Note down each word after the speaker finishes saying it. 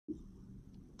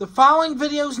The following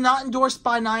video is not endorsed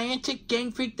by Niantic,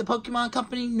 Game Freak, the Pokemon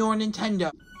Company, nor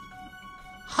Nintendo.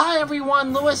 Hi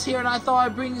everyone, Lewis here, and I thought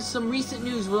I'd bring you some recent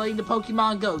news relating to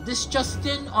Pokemon Go. This just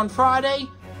in, on Friday,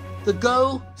 the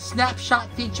GO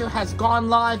Snapshot feature has gone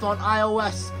live on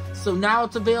iOS, so now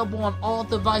it's available on all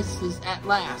devices at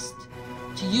last.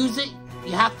 To use it,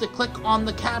 you have to click on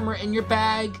the camera in your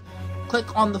bag,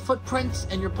 click on the footprints,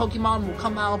 and your Pokemon will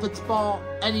come out of its ball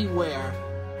anywhere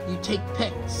you take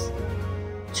pics.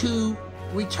 To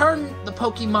return the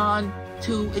Pokemon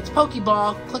to its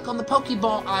Pokeball, click on the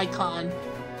Pokeball icon,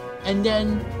 and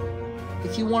then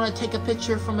if you want to take a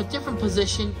picture from a different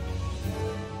position,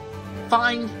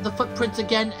 find the footprints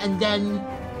again, and then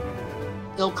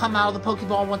it'll come out of the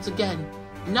Pokeball once again.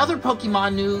 In other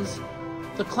Pokemon news,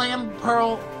 the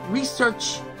Clamperl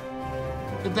Research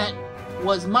event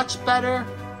was much better,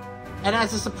 and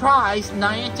as a surprise,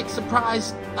 Niantic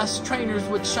surprised us trainers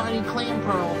with shiny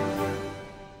Clamperl,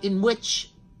 in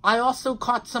which I also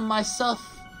caught some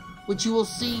myself, which you will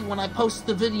see when I post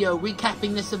the video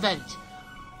recapping this event.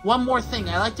 One more thing,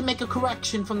 I'd like to make a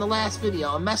correction from the last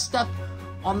video. I messed up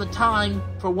on the time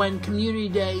for when Community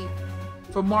Day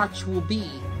for March will be.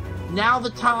 Now the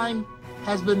time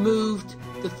has been moved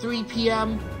to 3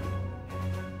 p.m.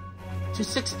 to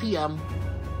 6 p.m.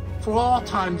 for all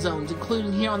time zones,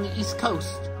 including here on the East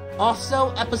Coast.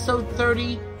 Also, episode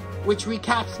 30, which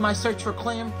recaps my search for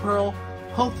Clamperl,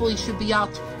 hopefully should be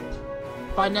out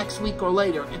by next week or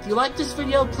later. If you like this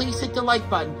video, please hit the like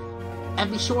button,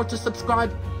 and be sure to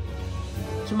subscribe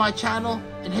to my channel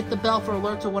and hit the bell for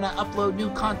alerts when I upload new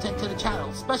content to the channel,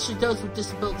 especially those with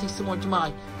disabilities similar to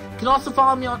mine. You can also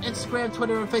follow me on Instagram,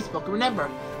 Twitter, and Facebook. And remember,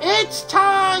 it's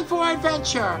time for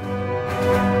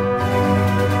adventure!